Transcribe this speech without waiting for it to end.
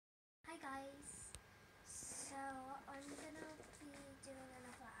I'm gonna be doing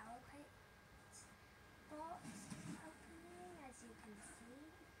another owl crate box opening, as you can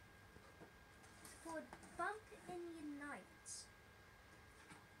see. It's called Bump and Unite.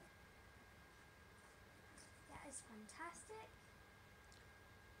 That is fantastic.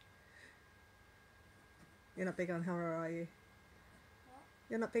 You're not big on horror, are you? What?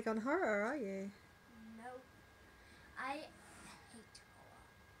 You're not big on horror, are you? No. I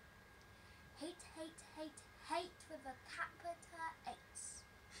hate horror. Hate with a capital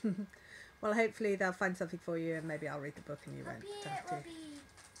H. Well, hopefully they'll find something for you, and maybe I'll read the book and you won't Maybe have it to. will be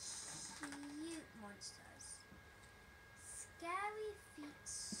cute monsters. Scary feet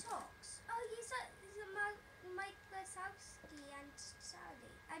socks. Oh, these are Mike Wazowski and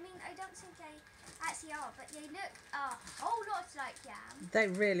Sally. I mean, I don't think they actually are, but they look a whole lot like Yam. They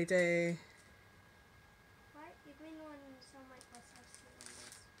really do. Right? The green ones are Mike Wazowski ones.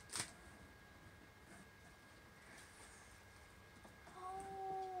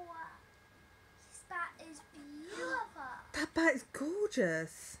 Oh, this bat is beautiful. That bat is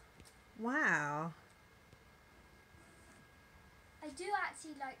gorgeous. Wow. I do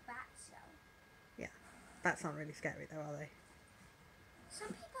actually like bats, though. Bats aren't really scary though, are they? Some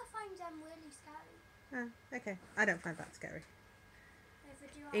people find them really scary. Oh, okay. I don't find bats scary.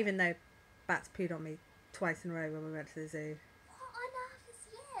 Neither do I. Even though bats peed on me twice in a row when we went to the zoo. What on earth is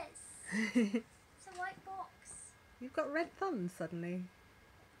this? It's a white box. You've got red thumbs suddenly.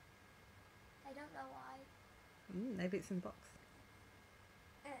 I don't know why. Maybe it's in the box.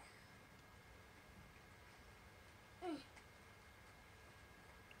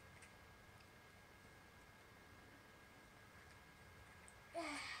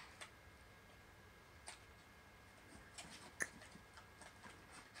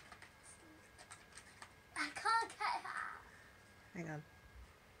 I can't get it out. Hang on.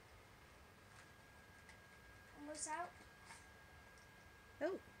 Almost out.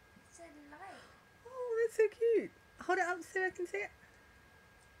 Oh. It's a light. Oh, that's so cute. Hold it up so I can see it.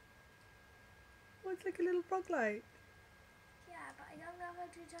 Oh, it's like a little frog light. Yeah, but I don't know how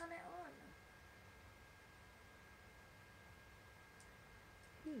to turn it on.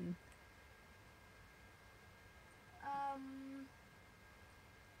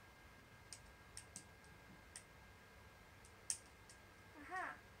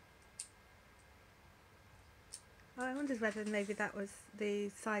 Aha. Oh, I wondered whether maybe that was the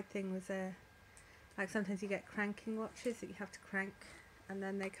side thing was like sometimes you get cranking watches that you have to crank and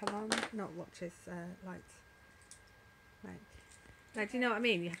then they come on. Not watches, lights. Right. Now, do you know what I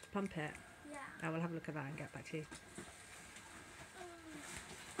mean? You have to pump it. Yeah. I will have a look at that and get back to you.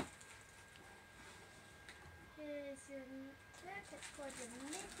 Here's look, it's called the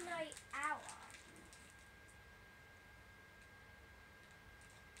Midnight Hour.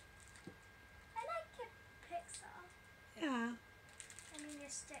 I like it, Pixar. Yeah. I mean your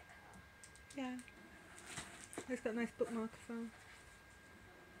sticker. Yeah. It's got a nice bookmark as well.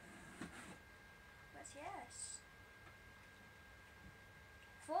 What's yours?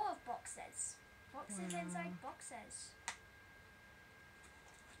 4 boxes. Boxes inside boxes.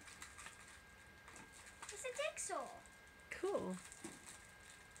 It's a jigsaw. Cool.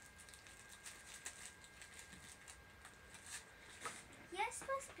 Yes,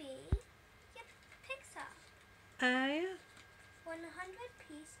 must be your Pixar. Yeah.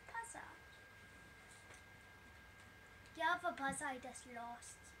 100-piece puzzle. The other puzzle I just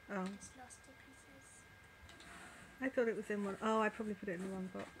lost. Oh. Just lost the pieces. I thought it was in one. Oh, I probably put it in the wrong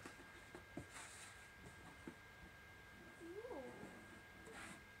box. Ooh.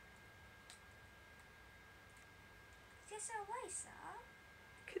 Is this a eraser?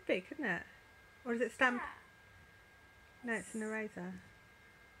 Could be, couldn't it? Or is it stamp? Yeah. No, it's an eraser.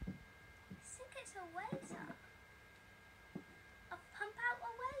 I think it's a razor. A pump out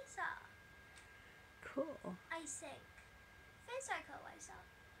eraser. Cool. I think. Feels like a razor.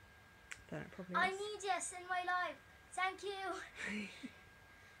 Then it probably I is. need this in my life. Thank you.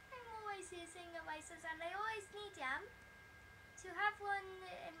 I'm always using erasers and I always need them. To have one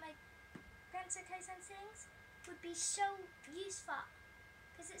in my pencil case and things would be so useful.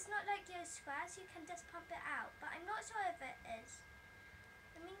 Because it's not like your squares, you can just pump it out. But I'm not sure if it is.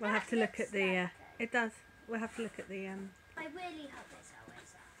 I mean, We'll that have to look looks at the. like it. It does. We'll have to look at the. I really hope it's a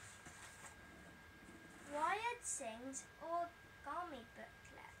razor. Wired Things origami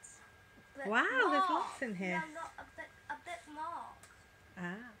booklet. Wow, there's lots in here. No, not a bookmark.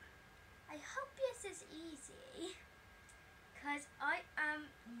 Ah. I hope this is easy. Because I am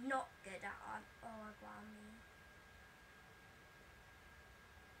not good at origami.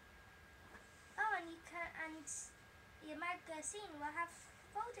 Oh, and you can, and your magazine will have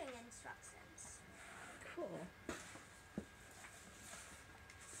folding instructions. Cool.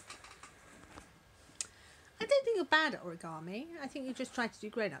 you're bad at origami. I think you just try to do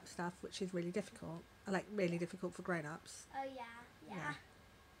grown-up stuff, which is really difficult. Like, really difficult for grown-ups. Oh, yeah.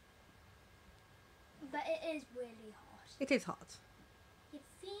 But it is really hot. It is hot. The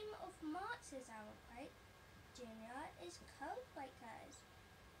theme of March's Hour Break Junior is Code Breakers.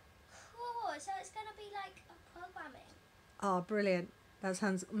 Cool, so it's going to be like a programming. Oh, brilliant. That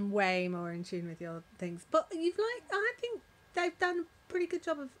sounds way more in tune with your things. But I think they've done a pretty good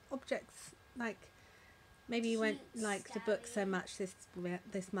job of objects. Like, maybe you won't like the book so much this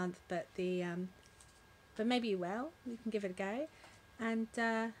month, but but maybe you will. You can give it a go. And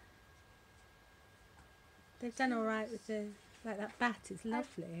they've done all right with like that bat. It's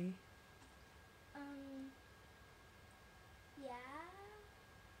lovely. Yeah.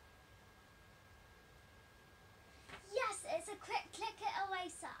 Yes, it's a quick click it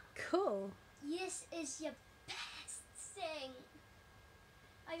eraser. Cool. Yes is your best thing.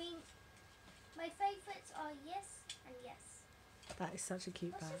 I mean, my favourites are yes and yes. That is such a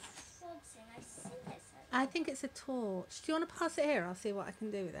cute What's bat. this frog thing? I think it's a torch. Do you want to pass it here? I'll see what I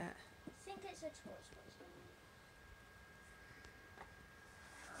can do with it. I think it's a torch.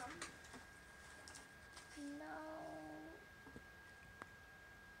 No.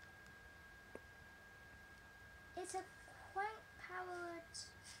 It's a crank powered.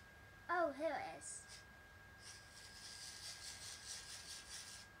 Oh, here it is.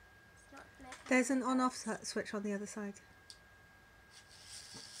 It's not making There's an sense. on-off switch on the other side.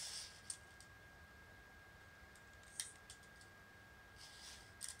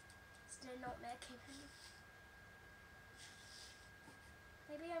 Still not making any.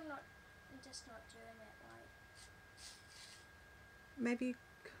 Maybe I'm just not doing it right. Maybe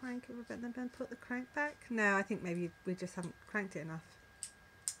crank it a bit and then put the crank back? No, I think maybe we just haven't cranked it enough.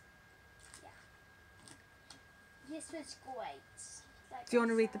 This was great. Like Do you want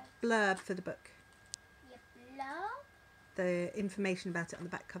to I read said. the blurb for the book? Yeah, blurb? The information about it on the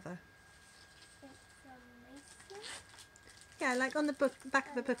back cover. Information? Yeah, like on the back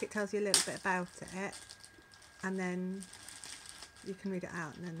of the book it tells you a little bit about it, and then you can read it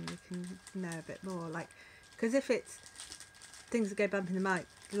out and then you can know a bit more. Like, because if it's things that go bump in the night,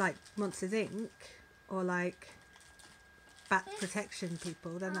 like Monsters Inc. or like bat protection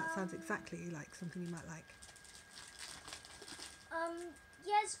people, then that sounds exactly like something you might like.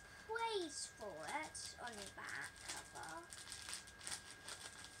 Yes, praise for it on the back cover.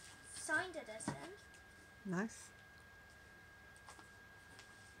 Signed edition. Nice.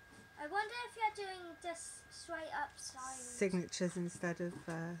 I wonder if you're doing just straight up signed. Signatures instead of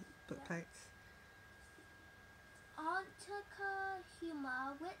book plates. Antarctica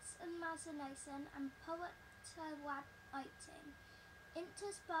humour, wits, imagination, and poetry writing,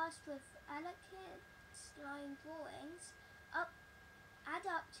 interspersed with elegant line drawings, add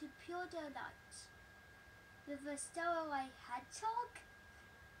up to pure delight. With a stowaway hedgehog.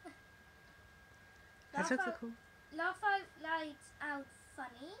 Hedgehogs are cool. Laugh out loud out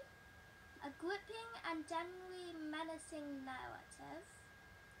funny. A gripping and generally menacing narrative.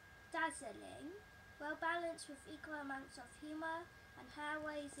 Dazzling. Well balanced with equal amounts of humour and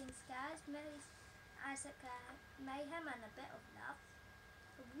hair-raising scares, mayhem and a bit of love.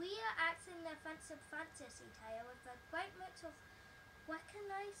 A real acting offensive fantasy tale with a great mix of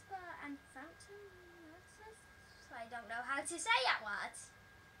recognisable and phantom monsters. I don't know how to say that word.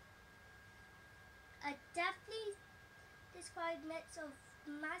 A deftly described mix of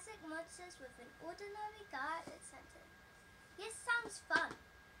magic monsters with an ordinary guy at the centre. This sounds fun.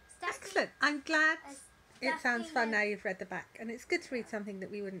 Excellent. I'm glad it sounds fun definitely now you've read the back. And it's good to read something that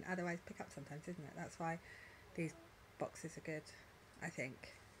we wouldn't otherwise pick up sometimes, isn't it? That's why these boxes are good, I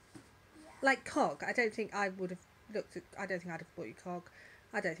think. Yeah. Like Cog, I don't think I would have looked at, I don't think I'd have bought you Cog.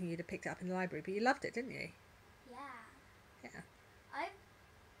 I don't think you'd have picked it up in the library, but you loved it, didn't you? Yeah. Yeah.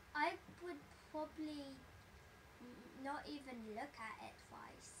 I would probably not even look at it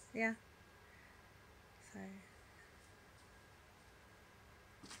twice. Yeah. So,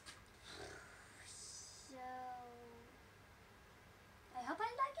 I hope I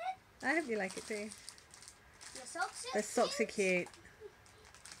like it. I hope you like it too. Your socks are The socks are cute.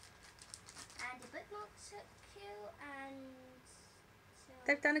 And the bookmarks are cute, and so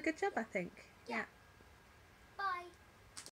They've done a good job, I think. yeah. Yeah.